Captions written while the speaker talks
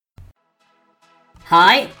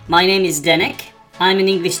Hi, my name is Denek. I'm an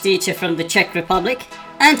English teacher from the Czech Republic,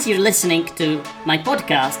 and you're listening to my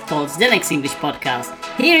podcast called Zdenek's English Podcast.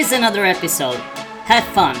 Here is another episode. Have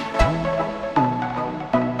fun!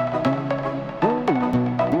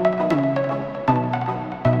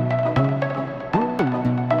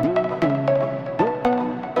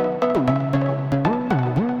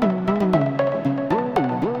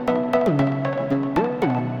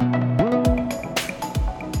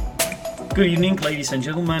 Good evening, ladies and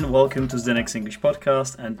gentlemen. Welcome to Zdenek's English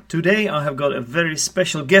Podcast. And today I have got a very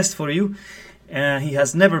special guest for you. He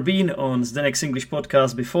has never been on Zdenek's English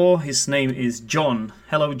Podcast before. His name is John.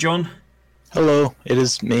 Hello, John. Hello, it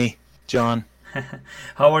is me, John.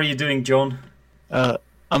 How are you doing, John? I'm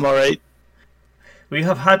alright. We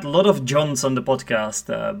have had a lot of Johns on the podcast.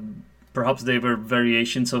 Perhaps they were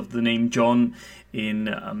variations of the name John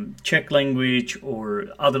in Czech language or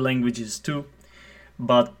other languages too.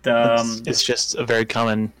 But it's just a very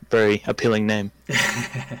common, very appealing name.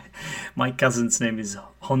 My cousin's name is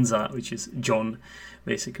Honza, which is John,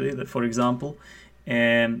 basically, for example.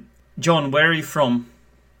 John, where are you from?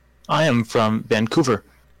 I am from Vancouver.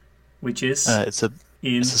 Which is? It's a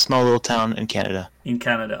small little town in Canada. In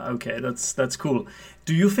Canada, okay, that's cool.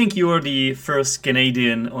 Do you think you are the first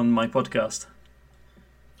Canadian on my podcast?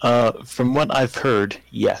 From what I've heard,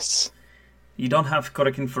 yes. You don't have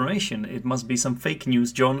correct information. It must be some fake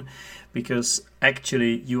news, John, because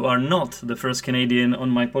actually you are not the first Canadian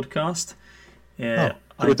on my podcast. Who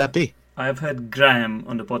would that be? I have had Graham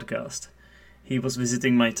on the podcast. He was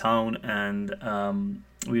visiting my town and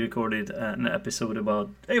we recorded an episode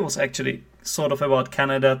about... It was actually sort of about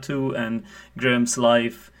Canada too and Graham's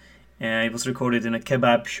life. It was recorded in a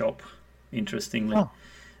kebab shop, interestingly. Oh.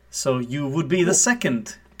 So you would be the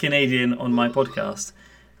second Canadian on my podcast.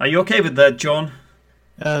 Are you okay with that, John?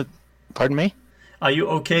 Pardon me? Are you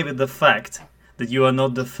okay with the fact that you are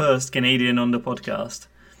not the first Canadian on the podcast?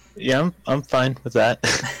 Yeah, I'm fine with that.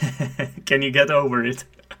 Can you get over it?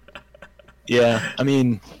 Yeah, I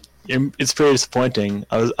mean, it's pretty disappointing.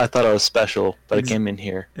 I thought I was special, but I came in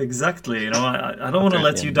here. Exactly. You know, I don't want to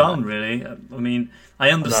let you down, really. I mean, I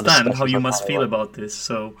understand how you must feel about this.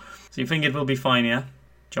 So you think it will be fine, yeah,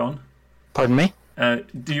 John? Pardon me?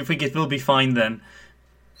 Do you think it will be fine then?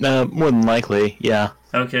 More than likely, yeah.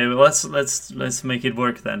 Okay, well, let's make it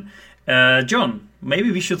work then. John, maybe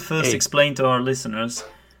we should first explain to our listeners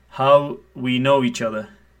how we know each other.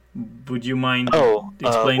 Would you mind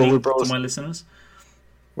explaining to my listeners?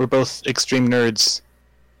 We're both extreme nerds,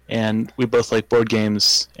 and we both like board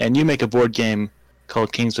games. And you make a board game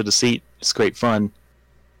called Kings of Deceit. It's great fun.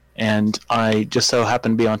 And I just so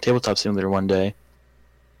happened to be on Tabletop Simulator one day,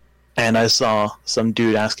 and I saw some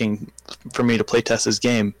dude asking for me to playtest his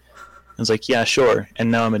game. I was like, yeah, sure.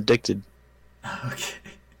 And now I'm addicted. Okay.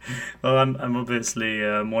 Well, I'm obviously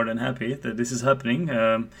more than happy that this is happening.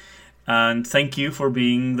 And thank you for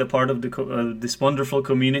being the part of this wonderful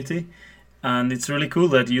community. And it's really cool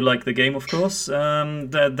that you like the game, of course.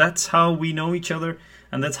 That's how we know each other.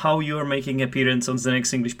 And that's how you're making an appearance on the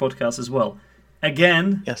Next English Podcast as well.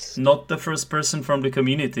 Again, yes. Not the first person from the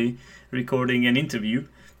community recording an interview.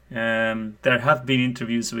 There have been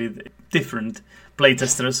interviews with different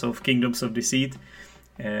playtesters of Kingdoms of Deceit.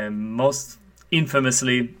 Most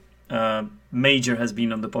infamously, Major has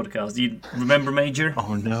been on the podcast. Do you remember Major?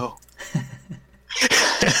 Oh, no.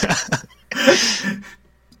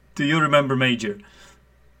 Do you remember Major?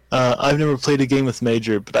 I've never played a game with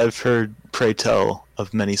Major, but I've heard, pray tell,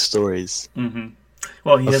 of many stories. Mm-hmm.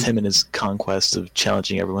 Well, him and his conquest of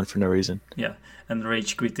challenging everyone for no reason. Yeah, and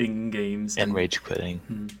rage-quitting games. And rage-quitting.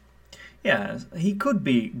 Mm-hmm. Yeah, he could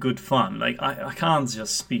be good fun. Like, I can't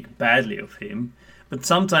just speak badly of him, but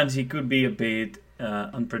sometimes he could be a bit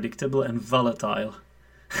unpredictable and volatile.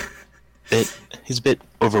 He's a bit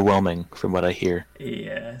overwhelming from what I hear.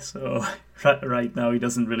 Yeah, so right now he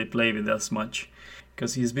doesn't really play with us much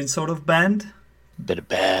because he's been sort of banned. Bit of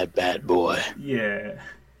bad boy. Yeah,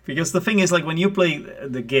 because the thing is, like, when you play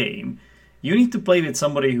the game, you need to play with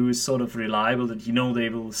somebody who is sort of reliable, that you know they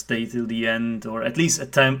will stay till the end, or at least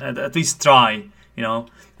at least try, you know,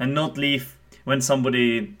 and not leave when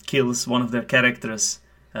somebody kills one of their characters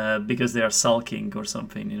because they are sulking or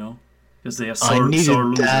something, you know, because they are sore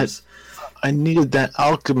losers. I needed that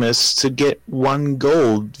alchemist to get 1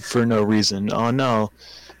 gold for no reason. Oh no,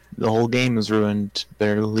 the whole game is ruined.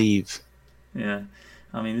 Better leave. Yeah,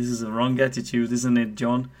 I mean, this is a wrong attitude, isn't it,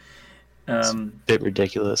 John? It's a bit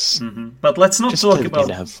ridiculous. Mm-hmm. But let's not just talk play the about... game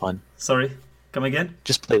to have fun. Sorry, come again?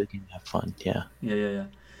 Just play the game to have fun, yeah. Yeah.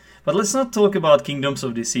 But let's not talk about Kingdoms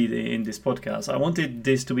of Deceit in this podcast. I wanted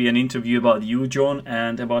this to be an interview about you, John,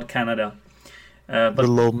 and about Canada.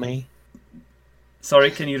 Little old me.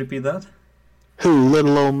 Sorry, can you repeat that? Who,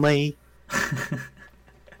 little old me?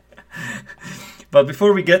 But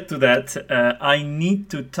before we get to that, I need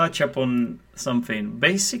to touch upon something.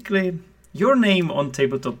 Basically, your name on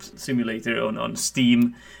Tabletop Simulator on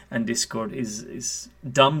Steam and Discord is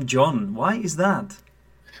Dumb John. Why is that?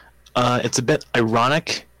 It's a bit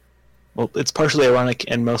ironic. Well, it's partially ironic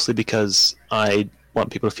and mostly because I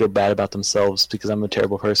want people to feel bad about themselves because I'm a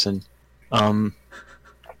terrible person. I'm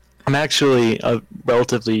actually a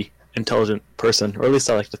relatively intelligent person, or at least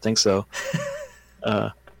I like to think so.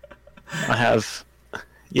 I have,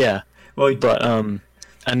 yeah. Well, But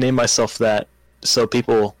I named myself that so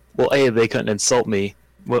people, well, A, they couldn't insult me.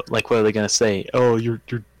 What are they gonna say? Oh, you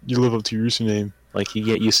live up to your username. Like, you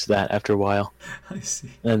get used to that after a while. I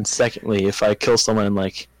see. And secondly, if I kill someone in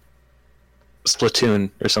like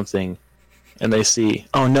Splatoon or something, and they see,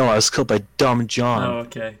 oh no, I was killed by Dumb John. Oh,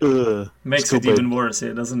 okay. Ugh, Makes it even worse,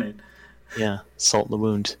 yeah, doesn't it? Yeah, salt in the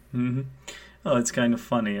wound. Mm-hmm. Oh, it's kind of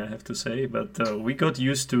funny, I have to say, but we got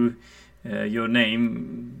used to your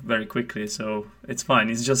name very quickly, so it's fine.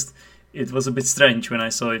 It's just, it was a bit strange when I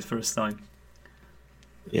saw it first time.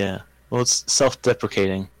 Yeah, well, it's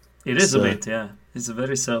self-deprecating. It is a bit, yeah. It's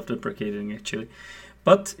very self-deprecating, actually.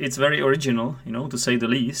 But it's very original, to say the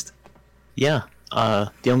least. Yeah,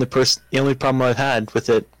 the only problem I've had with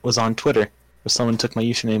it was on Twitter, where someone took my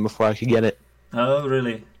username before I could get it. Oh,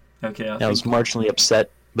 really? Okay, I was marginally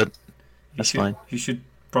upset, but that's fine. You should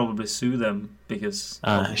probably sue them, because...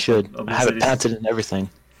 I should. I have it patented and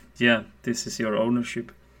everything. Yeah, this is your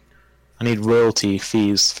ownership. I need royalty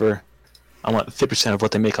fees for... I want 50% of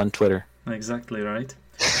what they make on Twitter. Exactly, right?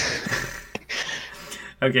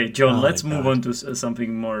 Okay, John, let's move on to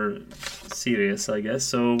something more serious, I guess.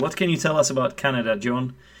 So, what can you tell us about Canada,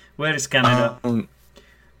 John? Where is Canada?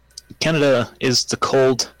 Canada is the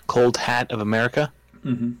cold hat of America.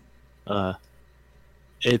 Mm-hmm.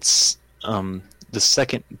 It's the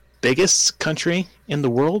second biggest country in the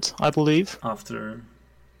world, I believe.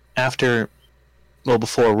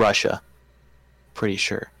 Before Russia. Pretty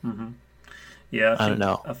sure. Mm-hmm. Yeah, I don't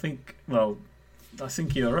know. I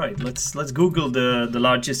think you're right. Let's Google the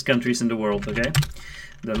largest countries in the world, okay?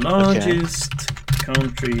 The largest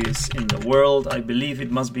countries in the world. I believe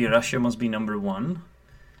it must be Russia, must be number 1.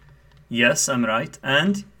 Yes, I'm right.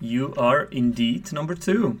 And you are indeed number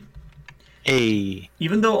 2. Hey.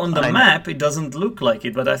 Even though on the map it doesn't look like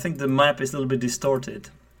it, but I think the map is a little bit distorted.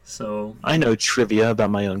 So I know trivia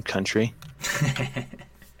about my own country.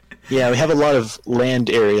 Yeah, we have a lot of land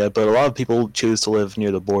area, but a lot of people choose to live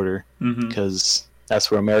near the border because that's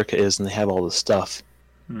where America is, and they have all the stuff.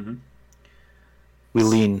 Mm-hmm. We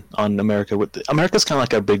lean on America. America's kind of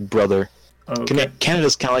like our big brother. Oh, okay.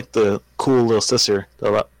 Canada's kind of like the cool little sister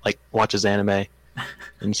that like watches anime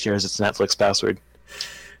and shares its Netflix password.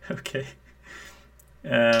 Okay.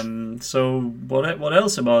 So what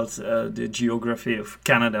else about the geography of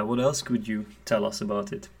Canada? What else could you tell us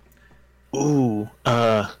about it? Ooh,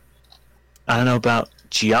 I don't know about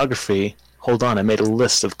geography. Hold on, I made a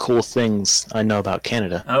list of cool things I know about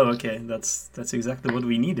Canada. Oh, okay, that's exactly what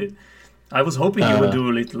we needed. I was hoping you would do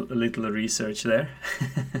a little research there.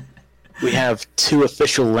 We have 2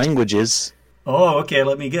 official languages. Oh, okay,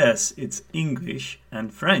 let me guess. It's English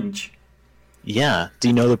and French. Yeah, do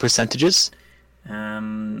you know the percentages?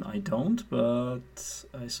 I don't, but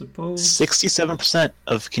I suppose 67%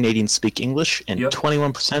 of Canadians speak English and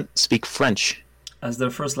 21% speak French. As their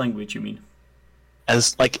first language, you mean?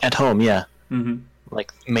 As like at home, yeah. Mm-hmm.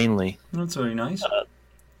 Like mainly. That's very nice.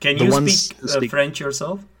 Can you speak French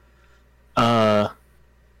yourself? No.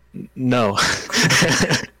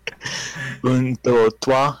 Un, deux,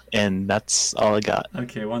 trois, and that's all I got.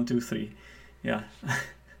 Okay, 1, 2, 3. Yeah.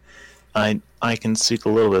 I can speak a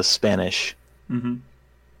little bit of Spanish.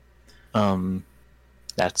 Mm-hmm.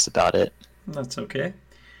 That's about it. That's okay.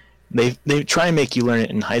 They try and make you learn it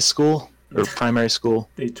in high school or primary school.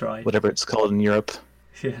 They try. Whatever it's called in Europe.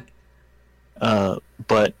 Yeah.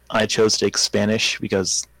 But I chose to take Spanish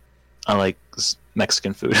because I like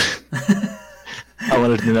Mexican food. I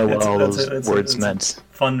wanted to know what all those words meant.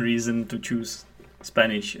 Fun reason to choose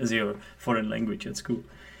Spanish as your foreign language at school.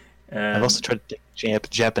 I've also tried to take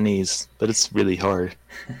Japanese, but it's really hard.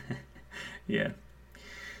 Yeah.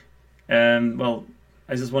 Well,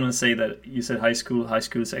 I just want to say that you said high school. High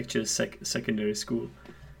school is actually secondary school.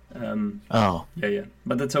 Yeah.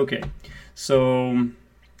 But that's okay. So,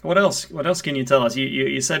 what else? What else can you tell us?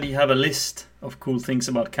 You said you have a list of cool things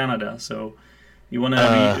about Canada. So, you want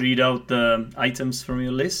to read out the items from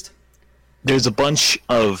your list? There's a bunch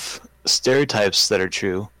of stereotypes that are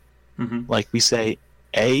true. Mm-hmm. Like we say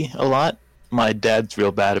a lot. My dad's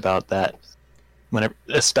real bad about that. whenever,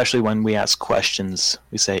 especially when we ask questions,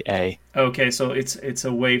 we say a. Okay, so it's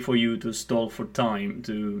a way for you to stall for time.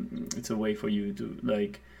 It's a way for you to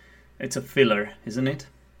like. It's a filler, isn't it?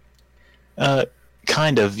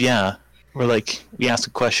 Kind of, yeah. We're like, we ask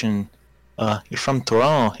a question, you're from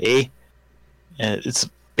Toronto, eh? And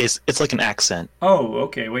it's like an accent. Oh,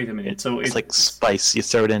 okay. Wait a minute. So it's like spice. You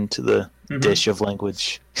throw it into the dish of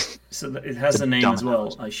language. So it has a name as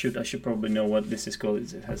well. I should probably know what this is called.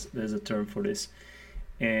 There's a term for this,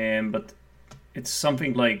 but it's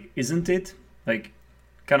something like, isn't it? Like,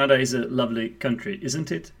 Canada is a lovely country,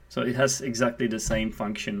 isn't it? So it has exactly the same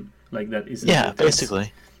function like that, isn't it? Yeah,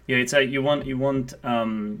 basically. Yeah, it's like you want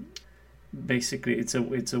basically it's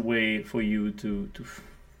a way for you to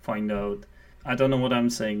find out. I don't know what I'm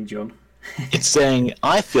saying, John. It's saying,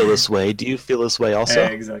 I feel this way. Do you feel this way also?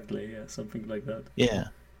 Exactly. Yeah, something like that. Yeah.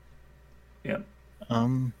 Yeah.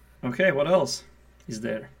 Okay, what else is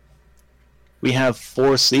there? We have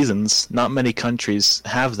 4 seasons. Not many countries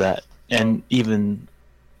have that, and even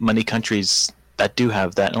many countries that do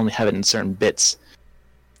have that only have it in certain bits.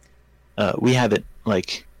 We have it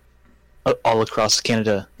like all across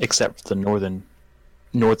Canada except for the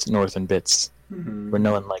northern bits, where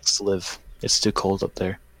no one likes to live. It's too cold up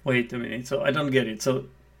there. Wait a minute. So I don't get it. So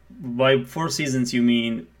by 4 seasons you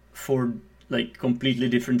mean 4 like completely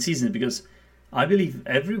different seasons? Because I believe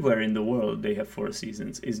everywhere in the world they have 4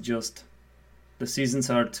 seasons. It's just the seasons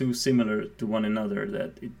are too similar to one another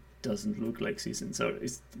that it doesn't look like seasons. So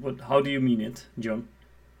how do you mean it, John?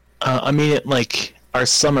 I mean it like our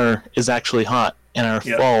summer is actually hot and our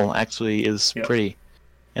fall actually is pretty,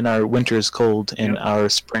 and our winter is cold and our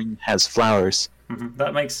spring has flowers.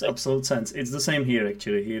 That makes absolute sense. It's the same here,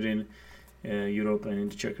 actually. Here in Europe and in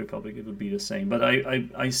the Czech Republic, it would be the same. But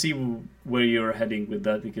I see where you're heading with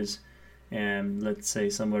that, because let's say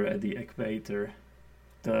somewhere at the equator,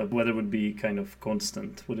 the weather would be kind of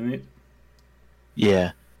constant, wouldn't it?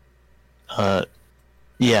 Yeah.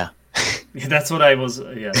 Yeah. That's what I was.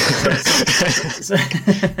 Yeah.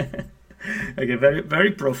 Okay, very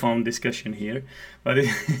very profound discussion here, but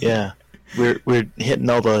yeah, we're hitting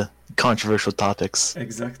all the controversial topics.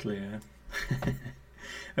 Exactly. Yeah.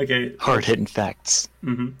 Okay. Hard-hitting facts.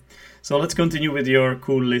 So let's continue with your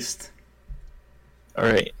cool list. All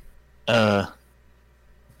right.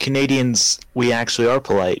 Canadians, we actually are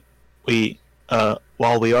polite. We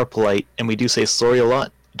while we are polite and we do say sorry a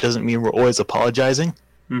lot, it doesn't mean we're always apologizing.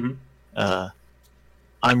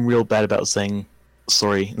 I'm real bad about saying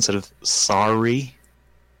sorry instead of sorry.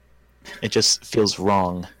 It just feels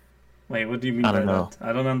wrong. Wait, what do you mean by that?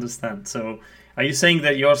 I don't understand. So, are you saying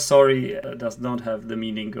that your sorry does not have the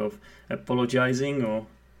meaning of apologizing, or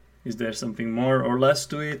is there something more or less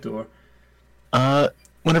to it, or?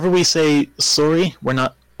 Whenever we say sorry, we're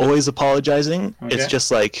not always apologizing. Okay. It's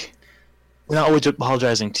just like, we're not always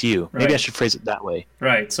apologizing to you. Maybe I should phrase it that way.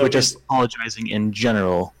 Right. So we're just apologizing in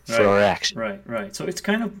general for our action. Right. So it's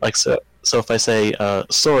kind of like so if I say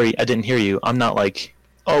sorry, I didn't hear you, I'm not like,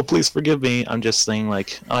 oh, please forgive me. I'm just saying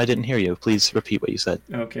like, oh, I didn't hear you. Please repeat what you said.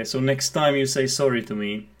 Okay. So next time you say sorry to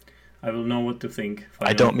me, I will know what to think.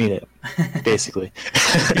 I don't mean it, basically.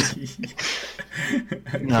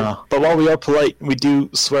 No. But while we are polite, we do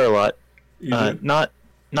swear a lot.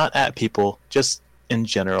 Not at people, just in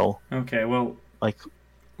general. Okay, well, like,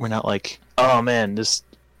 we're not like, oh man, this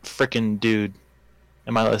frickin' dude.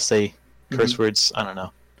 Am I allowed to say curse words? I don't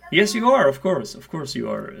know. Yes, you are. Of course you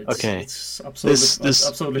are. It's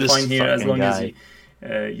absolutely fine here, as long as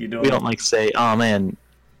you don't. We don't like say, oh man,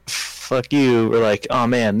 fuck you. We're like, oh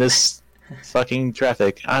man, this fucking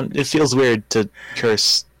traffic. It feels weird to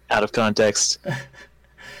curse out of context.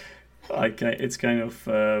 It's kind of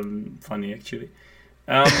funny, actually.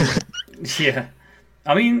 Yeah.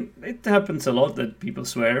 I mean, it happens a lot that people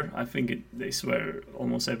swear. I think they swear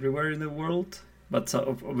almost everywhere in the world, but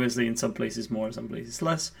obviously in some places more, some places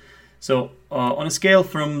less. So, on a scale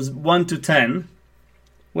from 1 to 10,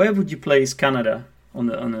 where would you place Canada on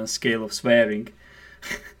a scale of swearing?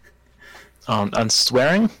 On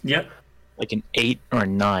swearing? Yeah. Like an 8 or a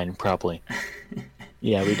 9, probably.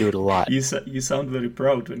 Yeah, we do it a lot. You sound very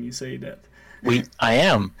proud when you say that. I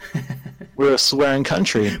am. We're a swearing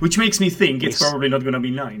country. Which makes me think it's probably not going to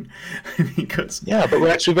be 9. Because... Yeah, but we're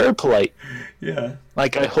actually very polite. Yeah.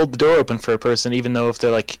 Like, I hold the door open for a person even though if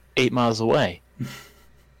they're like 8 miles away.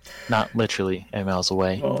 Not literally 8 miles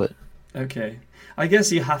away, but... Okay. I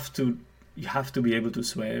guess you have to be able to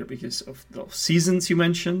swear because of the seasons you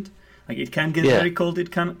mentioned. Like, it can get very cold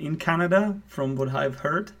in Canada, from what I've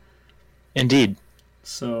heard. Indeed.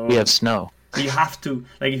 So... We have snow. You have to,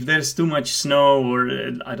 like, if there's too much snow or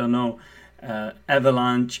I don't know,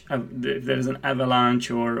 avalanche. If there's an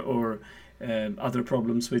avalanche or other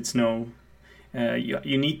problems with snow.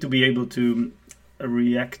 You need to be able to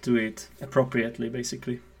react to it appropriately,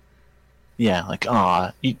 basically. Yeah, like,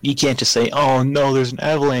 you can't just say, oh no, there's an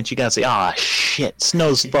avalanche. You gotta say, shit,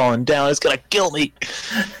 snow's falling down, it's gonna kill me.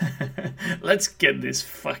 Let's get this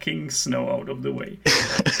fucking snow out of the way.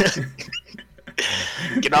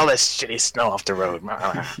 Get all this shitty snow off the road.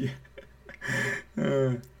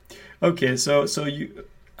 Okay, so you,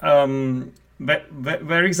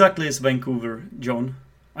 where exactly is Vancouver, John?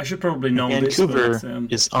 I should probably know Vancouver this. Vancouver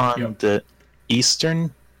is on the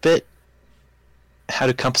eastern bit. How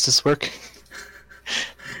do compasses work?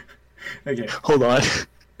 Okay. Hold on.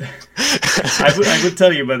 I would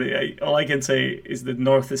tell you, but all I can say is that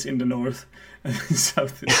north is in the north, and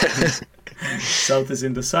south is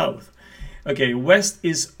in the south. Okay, west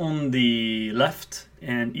is on the left,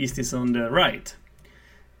 and east is on the right.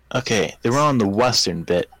 Okay, they were on the western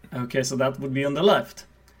bit. Okay, so that would be on the left.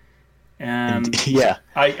 Yeah.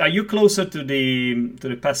 Are you closer to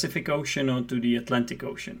the Pacific Ocean or to the Atlantic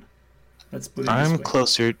Ocean? Let's put it this way. I'm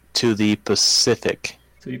closer to the Pacific.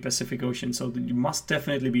 To the Pacific Ocean, so you must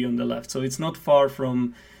definitely be on the left. So it's not far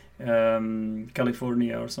from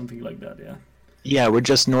California or something like that, yeah? Yeah, we're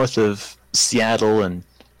just north of Seattle and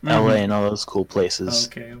LA and all those cool places.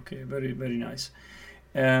 Okay, very, very nice.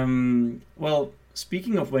 Well,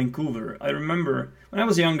 speaking of Vancouver, I remember when I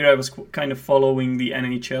was younger, I was kind of following the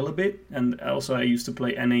NHL a bit, and also I used to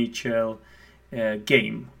play NHL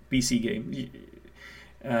game, PC game,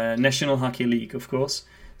 National Hockey League, of course.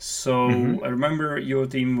 So I remember your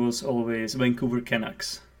team was always Vancouver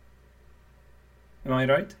Canucks. Am I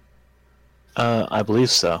right? I believe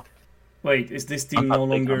so. Wait, is this team no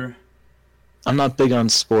longer... I'm not big on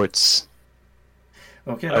sports.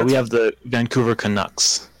 Okay, we have the Vancouver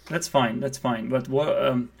Canucks. That's fine. But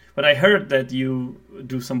but I heard that you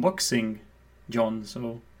do some boxing, John.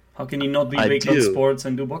 So how can you not be big on sports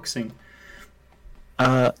and do boxing?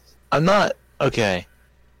 I'm not... Okay.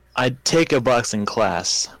 I take a boxing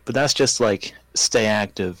class, but that's just like stay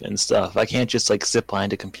active and stuff. I can't just like sit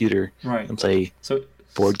behind a computer and play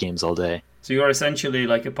board games all day. So you're essentially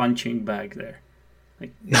like a punching bag there.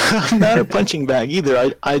 Like... I'm not a punching bag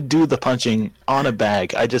either. I do the punching on a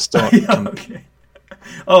bag. I just don't. Okay.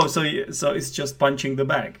 Oh, so it's just punching the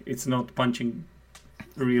bag. It's not punching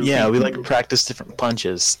real. Yeah, people. we like practice different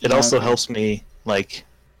punches. It also helps me like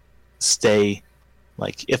stay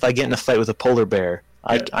like if I get in a fight with a polar bear.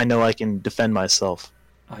 I know I can defend myself.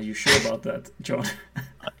 Are you sure about that, John?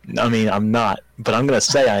 I mean, I'm not, but I'm gonna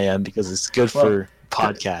say I am because it's good for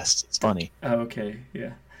podcasts. It's funny. Okay,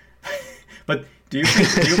 yeah. But do you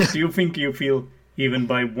think you feel even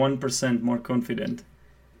by 1% more confident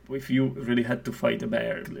if you really had to fight a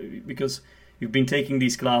bear? Because you've been taking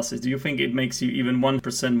these classes. Do you think it makes you even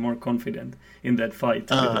 1% more confident in that fight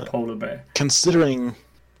with a polar bear? Considering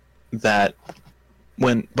that.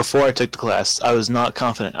 Before I took the class, I was not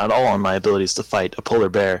confident at all on my abilities to fight a polar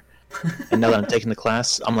bear. And now that I'm taking the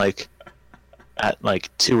class, I'm like at like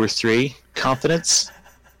 2 or 3 confidence.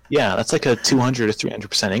 Yeah, that's like a 200 or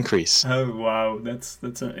 300% increase. Oh wow, that's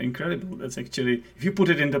incredible. That's actually, if you put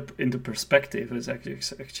it into perspective, it's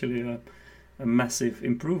actually a massive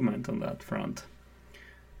improvement on that front.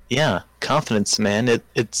 Yeah, confidence, man.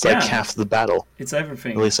 It's like half the battle. It's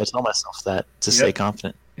everything. At least I tell myself that to stay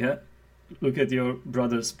confident. Yeah. Look at your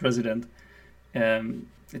brother's president.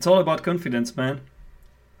 It's all about confidence, man.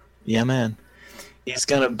 Yeah, man. He's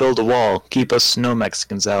gonna build a wall, keep us snow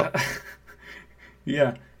Mexicans out.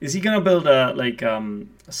 Yeah. Is he gonna build a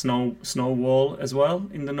snow wall as well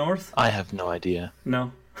in the north? I have no idea.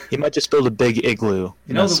 No. He might just build a big igloo.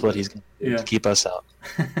 That's what he's gonna do to keep us out.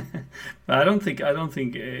 I don't think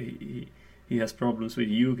he has problems with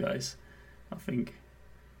you guys. I think.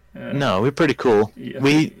 No, we're pretty cool. You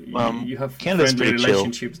have Canada's friendly pretty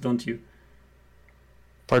relationships, don't you?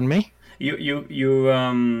 Pardon me? You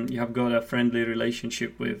have got a friendly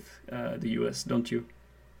relationship with the US, don't you?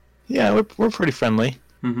 Yeah, we're pretty friendly.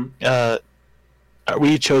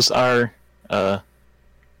 We chose our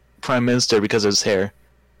prime minister because of his hair,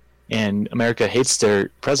 and America hates their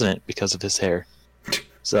president because of his hair.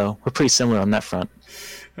 So we're pretty similar on that front.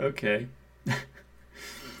 Okay.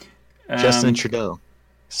 Justin Trudeau.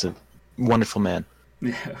 He's a wonderful man.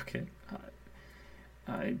 Yeah, okay.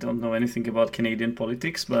 I don't know anything about Canadian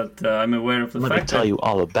politics, but I'm aware of the fact that... Let me tell you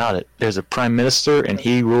all about it. There's a prime minister, and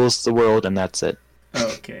he rules the world, and that's it.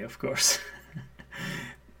 Okay, of course.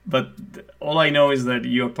 But all I know is that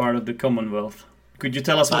you're part of the Commonwealth. Could you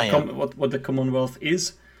tell us what the Commonwealth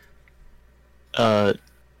is? I'm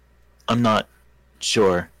not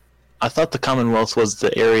sure. I thought the Commonwealth was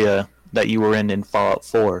the area that you were in Fallout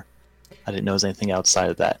 4. I didn't know there was anything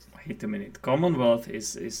outside of that. wait a minute. Commonwealth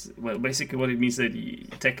is well, basically what it means that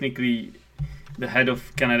technically the head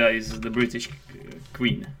of Canada is the British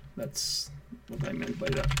Queen. That's what I meant by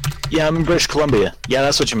that. Yeah, I'm in British Columbia. Yeah,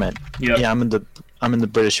 that's what you meant. Yeah. Yeah, I'm in the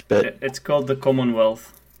British bit. It's called the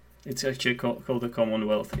Commonwealth. It's actually called the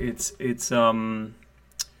Commonwealth. It's an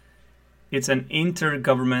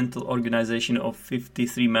intergovernmental organization of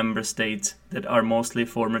 53 member states that are mostly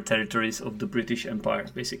former territories of the British Empire,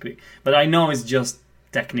 basically. But I know it's just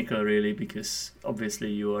technical, really, because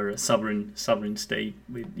obviously you are a sovereign state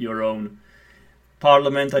with your own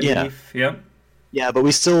parliament, I believe. Yeah. Yeah, but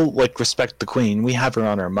we still respect the Queen. We have her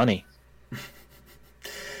on our money,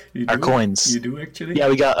 our coins. You do actually? Yeah,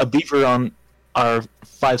 we got a beaver on our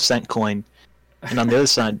 5-cent coin, and on the other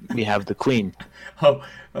side we have the Queen. Oh,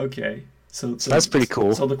 okay. So that's pretty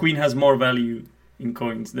cool. So the Queen has more value in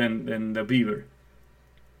coins than the beaver.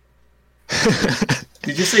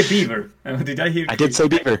 Did you say beaver? Did I hear? I did say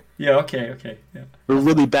beaver. Yeah. Okay. Yeah. We're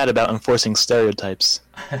really bad about enforcing stereotypes.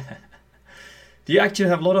 Do you actually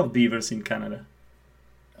have a lot of beavers in Canada?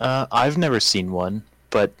 I've never seen one,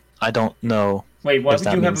 but I don't know. Wait, why would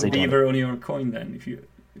you have a beaver on your coin then? If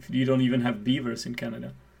you don't even have beavers in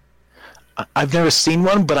Canada? I've never seen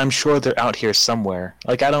one, but I'm sure they're out here somewhere.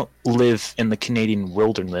 I don't live in the Canadian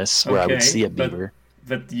wilderness where I would see a beaver.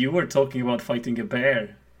 But you were talking about fighting a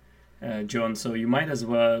bear, John. So you might as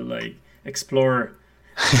well explore.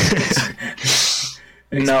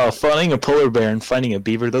 No, fighting a polar bear and fighting a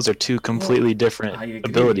beaver, those are two completely different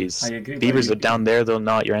abilities. I agree. Beavers are down there, they'll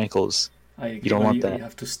gnaw at your ankles. I agree, you don't want that. You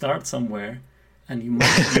have to start somewhere, and you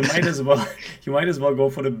might as well go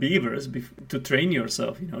for the beavers to train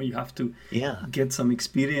yourself. You have to get some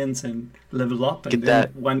experience and level up.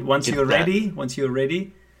 And once you're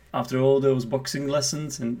ready, after all those boxing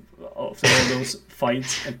lessons and after all those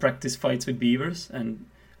fights and practice fights with beavers and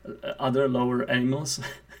other lower animals.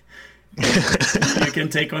 You can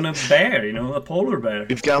take on a bear, a polar bear.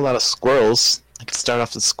 We've got a lot of squirrels. I could start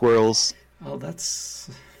off with squirrels. Oh,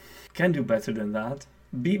 can do better than that.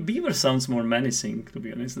 Beaver sounds more menacing, to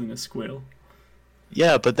be honest, than a squirrel.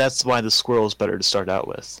 Yeah, but that's why the squirrel's better to start out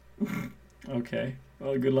with. Okay.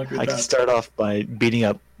 Well, good luck with that. I can start off by beating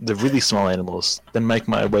up the really small animals, then make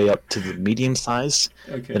my way up to the medium size,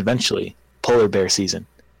 and eventually polar bear season.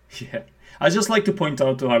 Yeah. I'd just like to point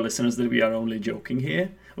out to our listeners that we are only joking here.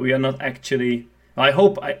 We are not actually. I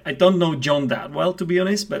don't know John that well, to be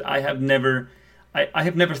honest, but I have never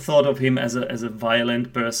thought of him as a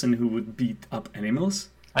violent person who would beat up animals.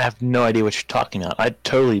 I have no idea what you're talking about. I'd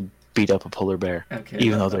totally beat up a polar bear,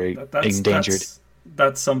 even though they're endangered.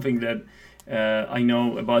 That's something that I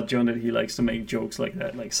know about John, that he likes to make jokes like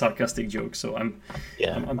that, like sarcastic jokes. So I'm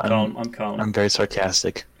calm. I'm calm. I'm very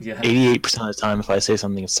sarcastic. Yeah. 88% of the time, if I say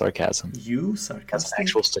something, it's sarcasm. You sarcastic? That's an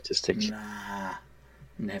actual statistic. Nah,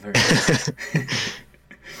 never.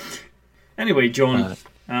 Anyway, John.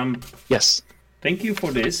 Yes. Thank you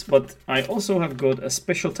for this, but I also have got a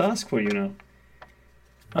special task for you now.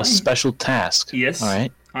 A special task? Yes. All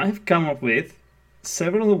right. I have come up with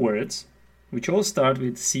several words which all start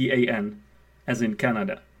with CAN, as in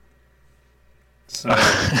Canada. So, all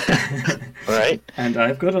right. And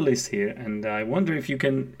I've got a list here, and I wonder if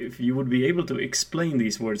you would be able to explain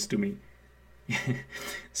these words to me.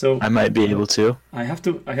 So I might be able to. I have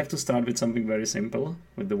to start with something very simple,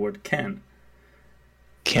 with the word can.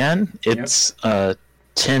 Can? It's a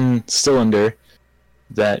tin cylinder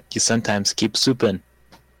that you sometimes keep soup in.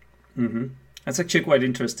 Mm-hmm. That's actually quite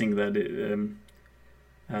interesting that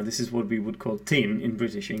this is what we would call tin in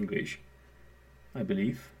British English, I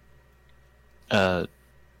believe.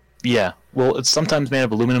 Yeah. Well, it's sometimes made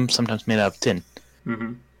of aluminum, sometimes made out of tin.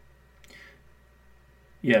 Mm-hmm.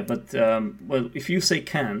 Yeah, but well, if you say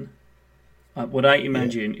can, what I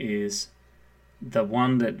imagine is the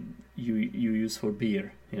one that you use for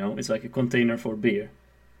beer. It's like a container for beer.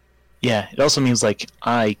 Yeah, it also means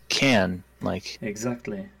I can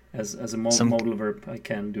exactly as a modal verb. I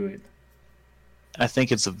can do it. I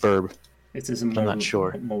think it's a verb. It is a modal, I'm not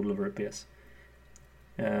sure. Modal verb, yes.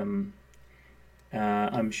 I'm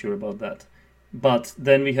sure about that. But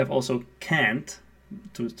then we have also can't,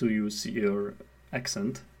 to use your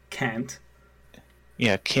accent. Can't.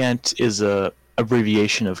 Yeah, can't is a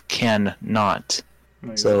abbreviation of can not.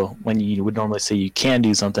 So when you would normally say you can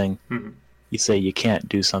do something, you say you can't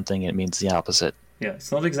do something, it means the opposite. Yeah,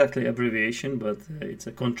 it's not exactly abbreviation, but it's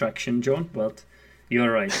a contraction, John, but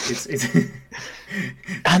you're right. It's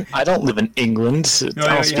And I don't live in England. No,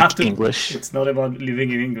 I don't speak English. It's not about living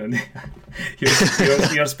in England.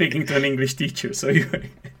 you're speaking to an English teacher, so you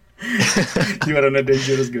are on a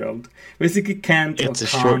dangerous ground. Basically, can't it's or a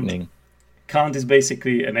can't. shortening. Can't is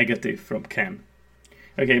basically a negative from can.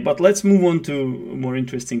 Okay, but let's move on to more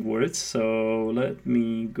interesting words. So let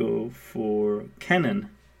me go for canon.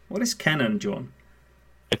 What is canon, John?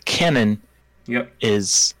 A canon Yep.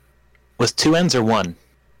 is with two N's or one?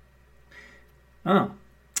 Ah,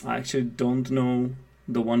 I actually don't know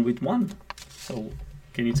the one with one. So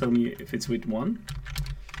can you tell me if it's with one?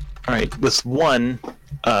 All right, with one,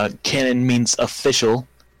 canon means official.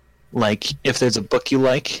 Like if there's a book you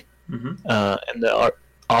like, Mm-hmm. and the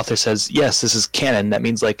author says, "Yes, this is canon." That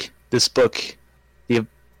means like this book, the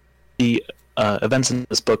events in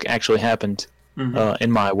this book actually happened in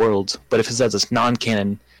my world. But if it says it's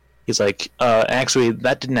non-canon, he's like, "Actually,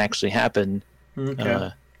 that didn't actually happen."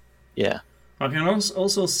 Okay. Yeah. I can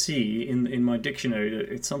also see in my dictionary that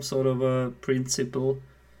it's some sort of a principle,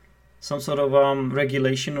 some sort of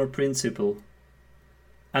regulation or principle,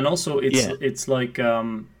 and also it's like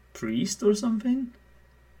priest or something.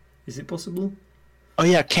 Is it possible? Oh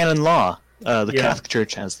yeah, canon law. The Catholic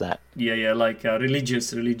Church has that. Yeah, like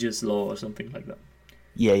religious law or something like that.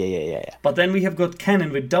 Yeah. But then we have got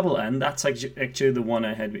canon with double N. That's actually the one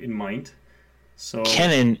I had in mind. So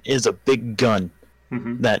Cannon is a big gun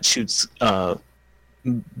that shoots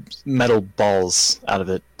metal balls out of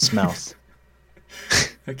its mouth.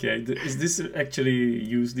 Okay, is this actually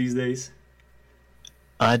used these days?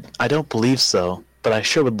 I don't believe so, but I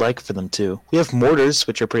sure would like for them to. We have mortars,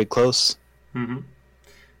 which are pretty close.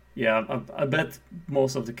 Yeah, I bet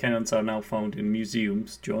most of the cannons are now found in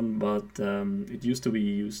museums, John, but it used to be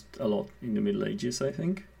used a lot in the Middle Ages, I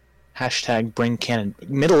think. Hashtag bring cannon.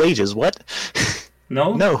 Middle Ages, what?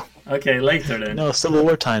 No? No. Okay, later then. No, Civil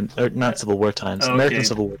War times. Or not Civil War times. Okay. American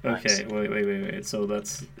Civil War times. Okay, wait. So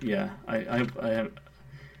that's, yeah,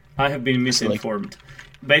 I have been misinformed.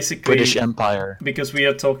 Basically, British Empire. Because we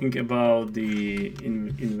are talking about the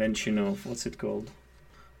invention of, what's it called?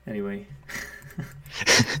 Anyway.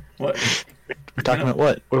 What? We're talking about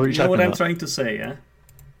what? What were you You know talking what about? I'm trying to say, yeah?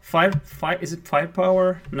 Fire, is it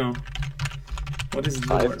firepower? No. What is the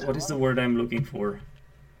word? What is the word I'm looking for?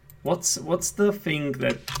 What's the thing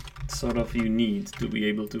that sort of you need to be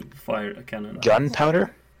able to fire a cannon?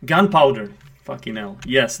 Gunpowder? Gunpowder. Fucking hell.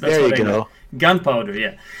 Yes, that's There what you I go. know. Gunpowder,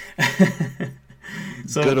 yeah.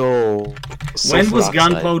 So good old. when was sulfur oxide.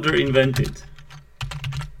 gunpowder invented?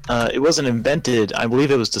 It wasn't invented. I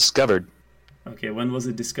believe it was discovered. Okay, when was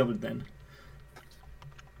it discovered then?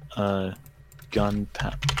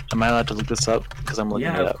 Gunpowder. Am I allowed to look this up? Because I'm looking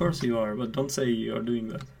Yeah, it of up. course you are, but don't say you are doing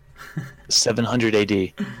that. 700 AD.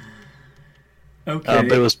 Okay.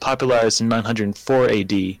 But it was popularized in 904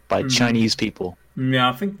 AD by Chinese people. Yeah,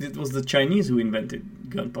 I think it was the Chinese who invented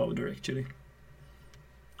gunpowder, actually.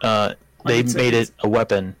 They made it a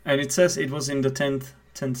weapon. And it says it was in the 10th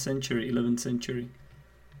century, 11th century.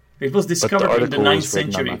 It was But the discovered in the article 9th was written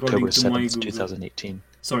on century, according October to my 7th, Google. 2018.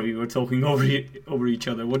 Sorry, we were talking over each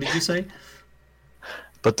other. What did you say?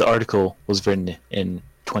 But the article was written in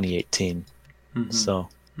 2018, so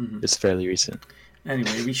it's fairly recent.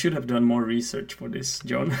 Anyway, we should have done more research for this,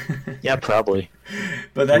 John. Yeah, probably.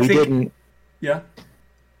 But I We think... didn't. Yeah?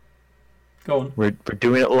 Go on. We're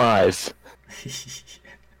doing it live.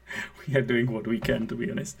 We are doing what we can, to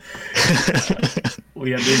be honest.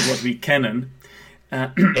 We are doing what we can.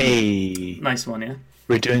 Hey, Nice one, yeah?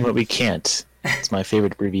 we're doing what we can't. It's my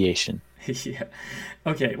favorite abbreviation. Yeah.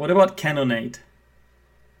 Okay, what about cannonade?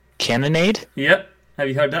 Cannonade? Yeah, have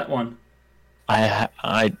you heard that one?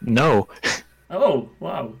 I no. Oh,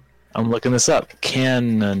 wow. I'm looking this up.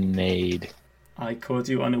 Cannonade. I caught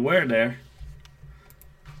you unaware there.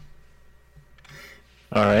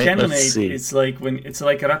 All right, Cannonade, let's see. it's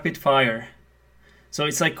like a rapid fire. So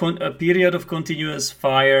it's like a period of continuous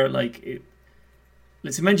fire.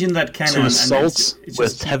 Let's imagine that cannon. To and assaults it just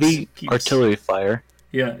with heavy artillery fire,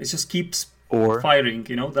 Yeah, it just keeps or firing.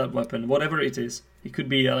 You know, that weapon, whatever it is. It could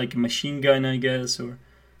be like a machine gun, I guess, or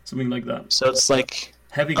something like that. so it's like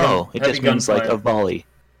Heavy gun. it heavy just means like gunfire. a volley.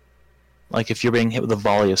 Like if you're being hit with a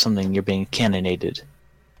volley of something, you're being cannonaded.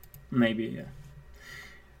 Maybe, yeah.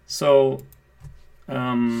 So,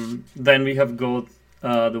 then we have got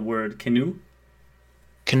the word canoe.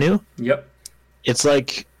 Canoe? Yep. It's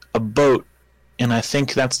like a boat, and I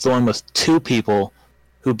think that's the one with two people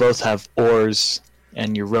who both have oars,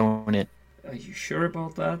 and you're rowing it. Are you sure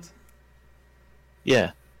about that?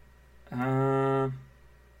 Yeah. Uh,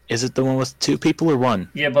 Is it the one with two people or one?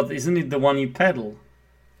 yeah, but isn't it the one you pedal?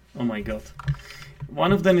 Oh my god.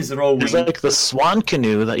 One of them is rowing. There's like the swan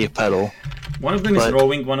canoe that you pedal. One of them is but-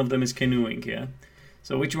 rowing, one of them is canoeing, yeah?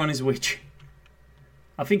 So which one is which?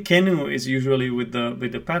 I think canoe is usually with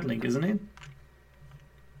the paddling, isn't it?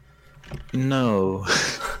 No.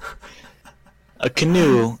 A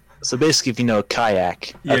canoe So basically, if you know a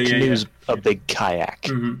kayak, a canoe's a big kayak.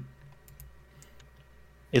 Mm-hmm.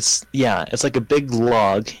 It's like a big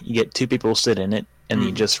log. You get two people to sit in it, and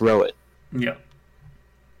you just row it. Yeah.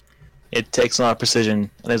 It takes a lot of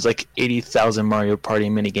precision. There's like 80,000 Mario Party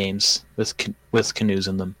mini games with canoes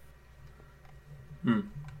in them. No,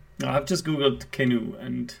 I've just googled canoe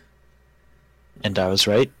and I was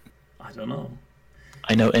right. I don't know.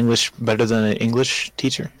 I know English better than an English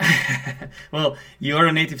teacher. Well, you're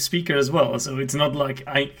a native speaker as well, so it's not like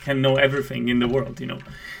I can know everything in the world, you know.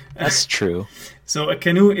 That's true. So a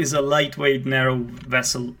canoe is a lightweight, narrow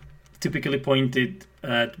vessel, typically pointed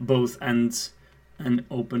at both ends and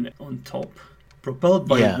open on top, propelled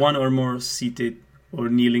by one or more seated or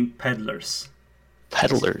kneeling paddlers.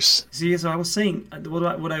 Paddlers. See, so I was saying,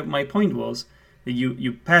 my point was that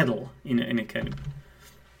you paddle in a canoe.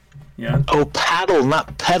 Yeah. Oh, paddle,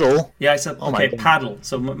 not pedal. Yeah, I said paddle.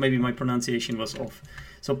 So maybe my pronunciation was off.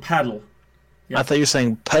 So paddle. Yeah. I thought you were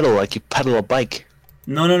saying pedal, like you pedal a bike.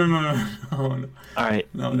 No. All right.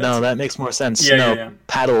 No, that makes more sense. Yeah.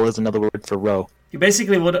 Paddle is another word for row.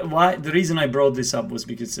 Basically, the reason I brought this up was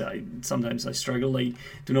because sometimes I struggle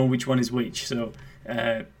to know which one is which. So,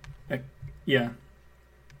 yeah.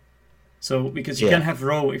 So because you can have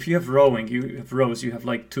row. If you have rowing, you have rows. You have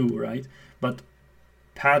like two, right? But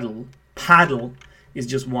paddle is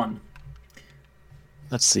just one.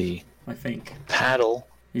 Let's see. I think paddle.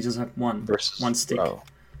 You just have one versus one stick. Row.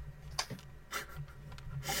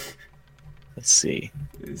 Let's see.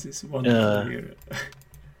 This is one here.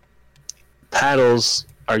 Paddles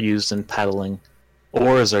are used in paddling.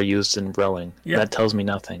 Oars are used in rowing. Yeah. That tells me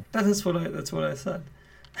nothing. That's what I said.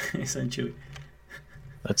 Essentially.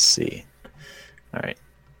 Let's see. All right.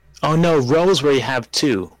 Oh no, row is where you have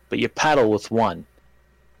two, but you paddle with one.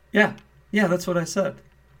 Yeah, that's what I said.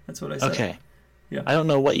 Okay. Yeah. I don't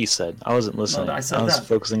know what you said. I wasn't listening. No, I was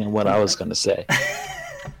focusing on what I was going to say.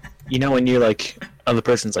 You know when you're like, other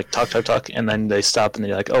person's like talk, and then they stop and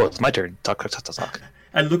they're like, oh, it's my turn. Talk.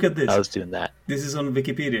 And look at this. I was doing that. This is on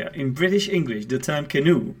Wikipedia. In British English, the term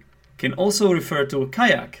canoe can also refer to a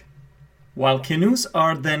kayak, while canoes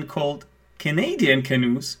are then called Canadian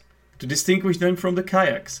canoes to distinguish them from the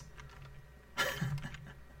kayaks.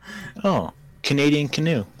 Oh, Canadian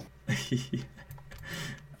canoe.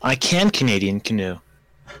 I can Canadian canoe.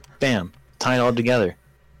 Bam. Tie it all together.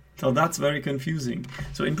 So that's very confusing.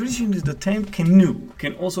 So in British English, the term canoe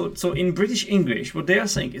can also... So in British English, what they are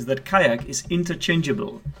saying is that kayak is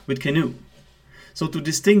interchangeable with canoe. So to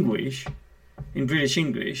distinguish in British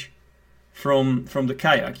English from the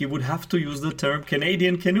kayak, you would have to use the term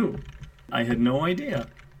Canadian canoe. I had no idea.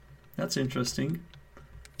 That's interesting.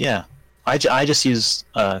 Yeah. I just use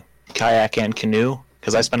kayak and canoe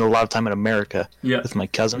because I spend a lot of time in America with my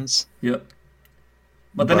cousins. Yeah.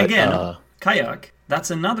 But then again, kayak... That's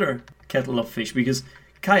another kettle of fish because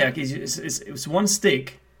kayak is one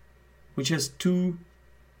stick, which has two.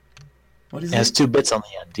 What is it? It has two bits on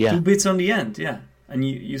the end. Yeah. 2 bits on the end. Yeah, and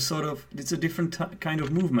you sort of it's a different kind of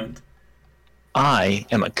movement. I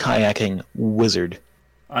am a kayaking wizard.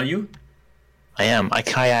 Are you? I am. I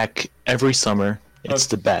kayak every summer. It's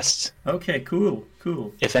the best. Okay, cool.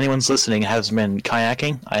 If anyone's listening and hasn't been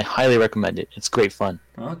kayaking, I highly recommend it. It's great fun.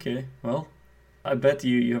 Okay, well, I bet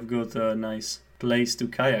you have got a nice place to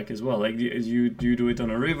kayak as well. Like, do you do it on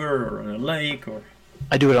a river or on a lake or?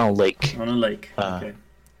 I do it on a lake. On a lake. Okay.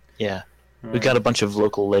 Yeah, we've got a bunch of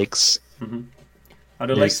local lakes. Mm-hmm. Are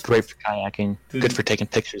the lakes great for kayaking? Good for taking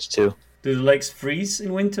pictures too. Do the lakes freeze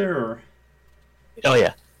in winter or? Oh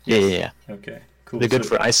yeah. Yeah. Okay, cool. They're good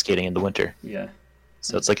for ice skating in the winter. Yeah.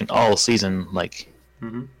 So it's like an all-season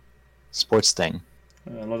sports thing.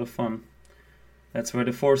 A lot of fun. That's where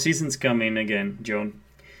the 4 seasons come in again, Joan.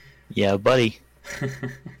 Yeah, buddy.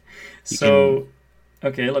 So,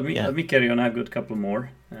 okay, let me carry on. I've got a couple more,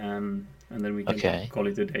 and then we can call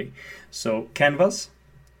it a day. So, canvas.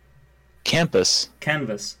 Campus.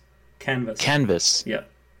 Canvas. Yeah.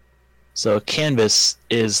 So a canvas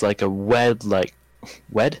is like a wed.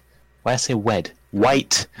 Why I say wed?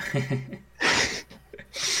 White.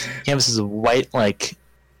 Canvas is a white, I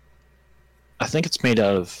think it's made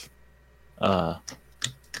out of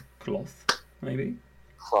cloth, maybe.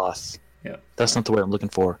 Cloth. Yeah. That's not the word I'm looking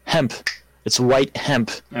for. Hemp. It's white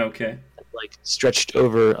hemp. Okay. Stretched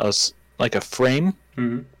over like a frame.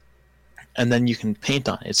 Mm-hmm. And then you can paint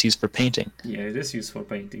on it. It's used for painting. Yeah, it is used for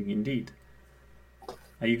painting, indeed.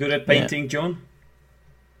 Are you good at painting, John?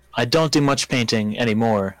 I don't do much painting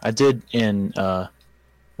anymore. I did I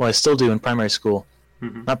still do in primary school.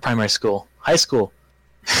 Mm-hmm. Not primary school. High school.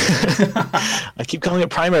 I keep calling it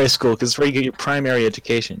primary school because it's where you get your primary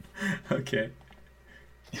education. Okay.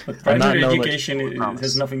 But I'm not primary no education legitimate has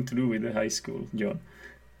promise. nothing to do with the high school, John.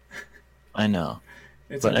 I know.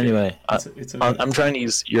 It's But okay. anyway, It's okay. I'm trying to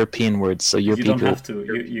use European words, so your You people. don't have to.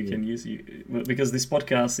 You can use well, because this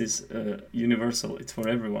podcast is universal. It's for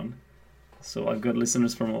everyone. So I've got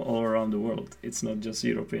listeners from all around the world. It's not just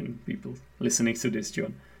European people listening to this,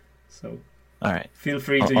 John. So All right. feel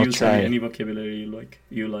free to I'll use try. any vocabulary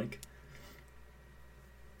you like.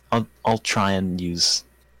 I'll try and use.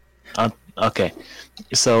 Okay,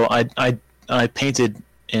 so I painted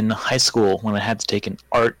in high school when I had to take an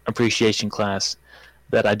art appreciation class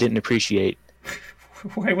that I didn't appreciate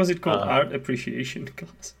Why was it called art appreciation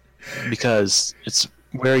class? because it's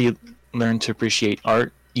where you learn to appreciate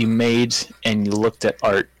art. You made and you looked at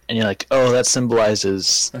art and you're like, oh, that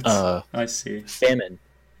symbolizes I see. famine.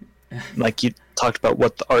 Like you talked about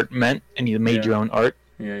what the art meant and you made Yeah. your own art.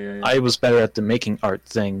 Yeah. I was better at the making art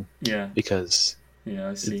thing Yeah. because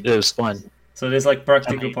I see. it was fun. So there's like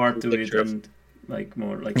practical made part a to it picture of- and like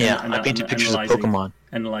more like Yeah, I painted pictures of Pokemon.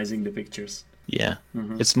 analyzing the pictures. Yeah,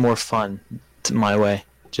 Mhm. it's more fun to my way.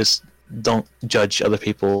 Just don't judge other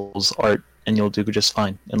people's art, and you'll do just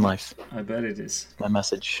fine in life. I bet it is. My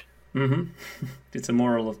message. Mm-hmm. It's a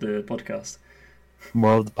moral of the podcast.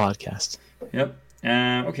 Moral of the podcast. Yep.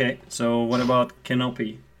 Okay. So what about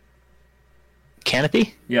canopy?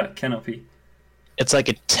 Canopy? Yeah, canopy. It's like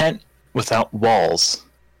a tent without walls.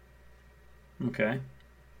 Okay.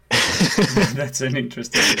 That's an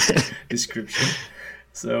interesting description.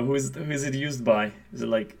 So who is it used by? Is it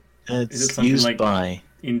like It's something used like- by.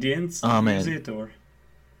 Indians Oh, man. use it or?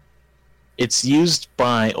 It's used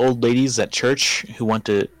by old ladies at church who want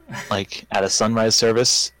to, like, at a sunrise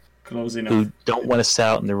service, Close enough. who don't want to sit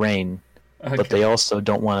out in the rain, Okay. but they also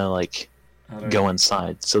don't want to like I don't go know.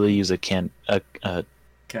 inside. So they use a Canopy.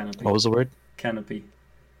 what was the word? Canopy.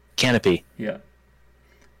 Canopy. Yeah.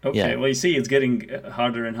 Okay. Yeah. Well, you see, it's getting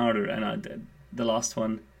harder and harder, and the last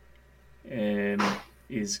one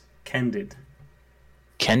is candid.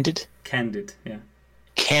 Candid? Candid. Yeah.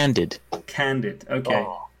 Candid. Candid. Okay.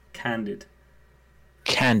 Oh. Candid.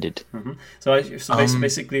 Candid. So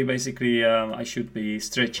basically, I should be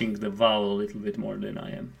stretching the vowel a little bit more than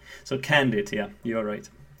I am. So candid. Yeah, you're right.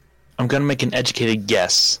 I'm gonna make an educated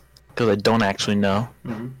guess because I don't actually know.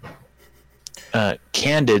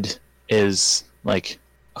 Candid is like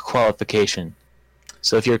a qualification.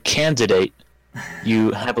 So if you're a candidate,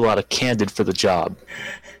 you have a lot of candid for the job.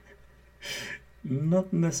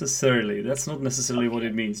 Not necessarily. That's not necessarily what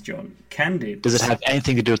it means, John. Candid. Does it have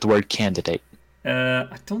anything to do with the word candidate?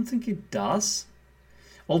 I don't think it does.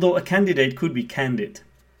 Although a candidate could be candid,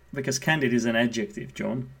 because candid is an adjective,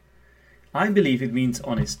 John. I believe it means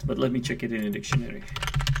honest, but let me check it in a dictionary.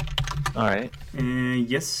 All right.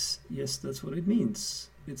 Yes, that's what it means.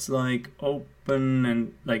 It's like open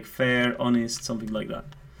and like fair, honest, something like that.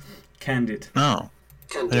 Candid. Oh,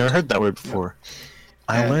 I never heard that word before.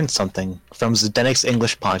 I learned something from Zdenik's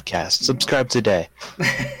English podcast. Subscribe today.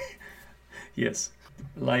 Yes.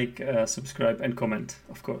 Like, subscribe, and comment,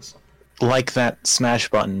 of course. Like that smash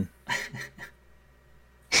button.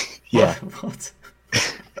 Yeah. What?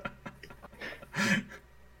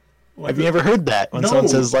 Have you ever heard that when No. someone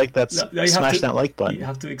says like that, No, you have smash to- that like You button?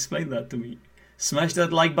 have to explain that to me. Smash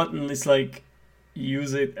that like button is like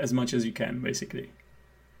use it as much as you can, basically.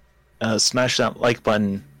 Smash that like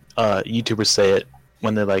button. YouTubers say it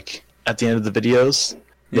when they're like at the end of the videos.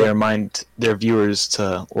 They Yeah. remind their viewers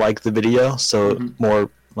to like the video, so more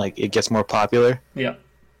like it gets more popular. Yeah.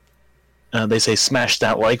 They say smash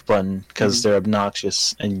that like button because they're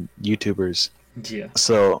obnoxious and YouTubers. Yeah.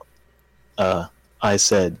 So, I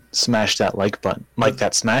said smash that like button, like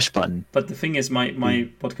that smash button. But the thing is, my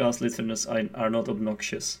podcast listeners are not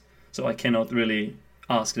obnoxious, so I cannot really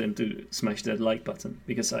ask them to smash that like button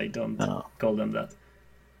because I don't Oh. call them that.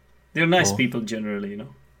 They're nice Cool. people generally, you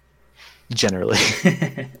know. Generally,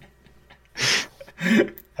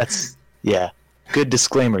 that's good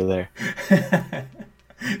disclaimer there.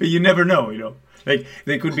 But you never know, you know. Like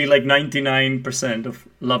they could be like 99% of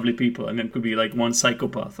lovely people, and then could be like one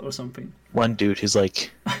psychopath or something. One dude who's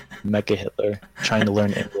like Mecha Hitler trying to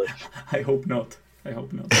learn English. I hope not. I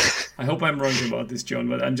hope not. I hope I'm wrong about this, John.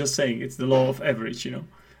 But I'm just saying it's the law of average, you know.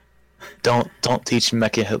 Don't teach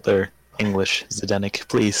Mecha Hitler English, Zdenik,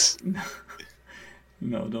 please.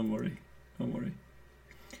 No, don't worry. Don't worry.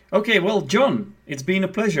 Okay, well, John, it's been a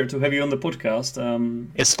pleasure to have you on the podcast.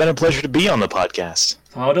 It's been a pleasure to be on the podcast.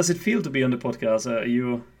 How does it feel to be on the podcast? Are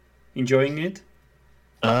you enjoying it?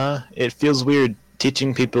 It feels weird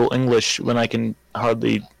teaching people English when I can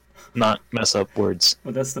hardly not mess up words.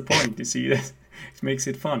 But that's the point, you see. It makes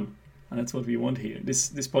it fun. And that's what we want here. This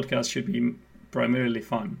podcast should be primarily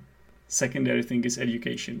fun. secondary thing is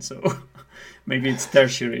education. So maybe it's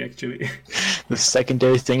tertiary, actually. The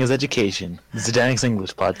secondary thing is education. Zdenik's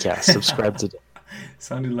English podcast. Subscribe today.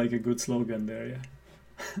 Sounded like a good slogan there, yeah.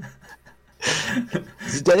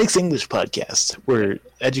 Zdenik's English podcast, where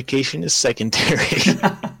education is secondary.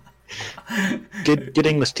 Good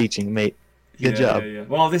English teaching, mate. Good job. Yeah.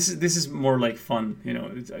 Well, this is more like fun, you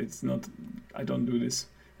know. It's not. I don't do this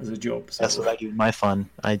as a job. So. That's what I do. My fun.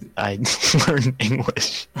 I learn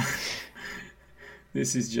English.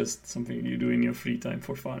 This is just something you do in your free time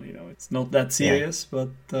for fun, you know. It's not that serious, but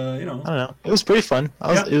you know. I don't know. It was pretty fun.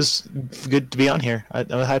 It was good to be on here. I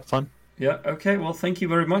had fun. Yeah. Okay. Well, thank you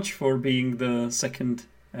very much for being the second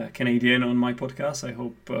Canadian on my podcast. I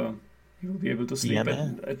hope you will be able to sleep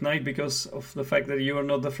at night because of the fact that you are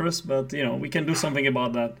not the first. But you know, we can do something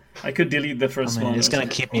about that. I could delete the first one. It's gonna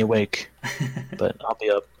keep me awake, but I'll be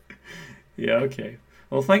up. Yeah. Okay.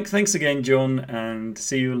 Well, thanks again, John, and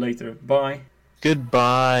see you later. Bye.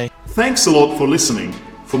 Goodbye. Thanks a lot for listening.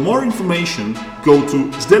 For more information, go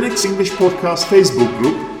to Zdenik's English Podcast Facebook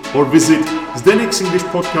group or visit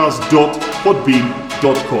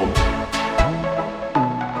zdenik'senglishpodcast.podbean.com.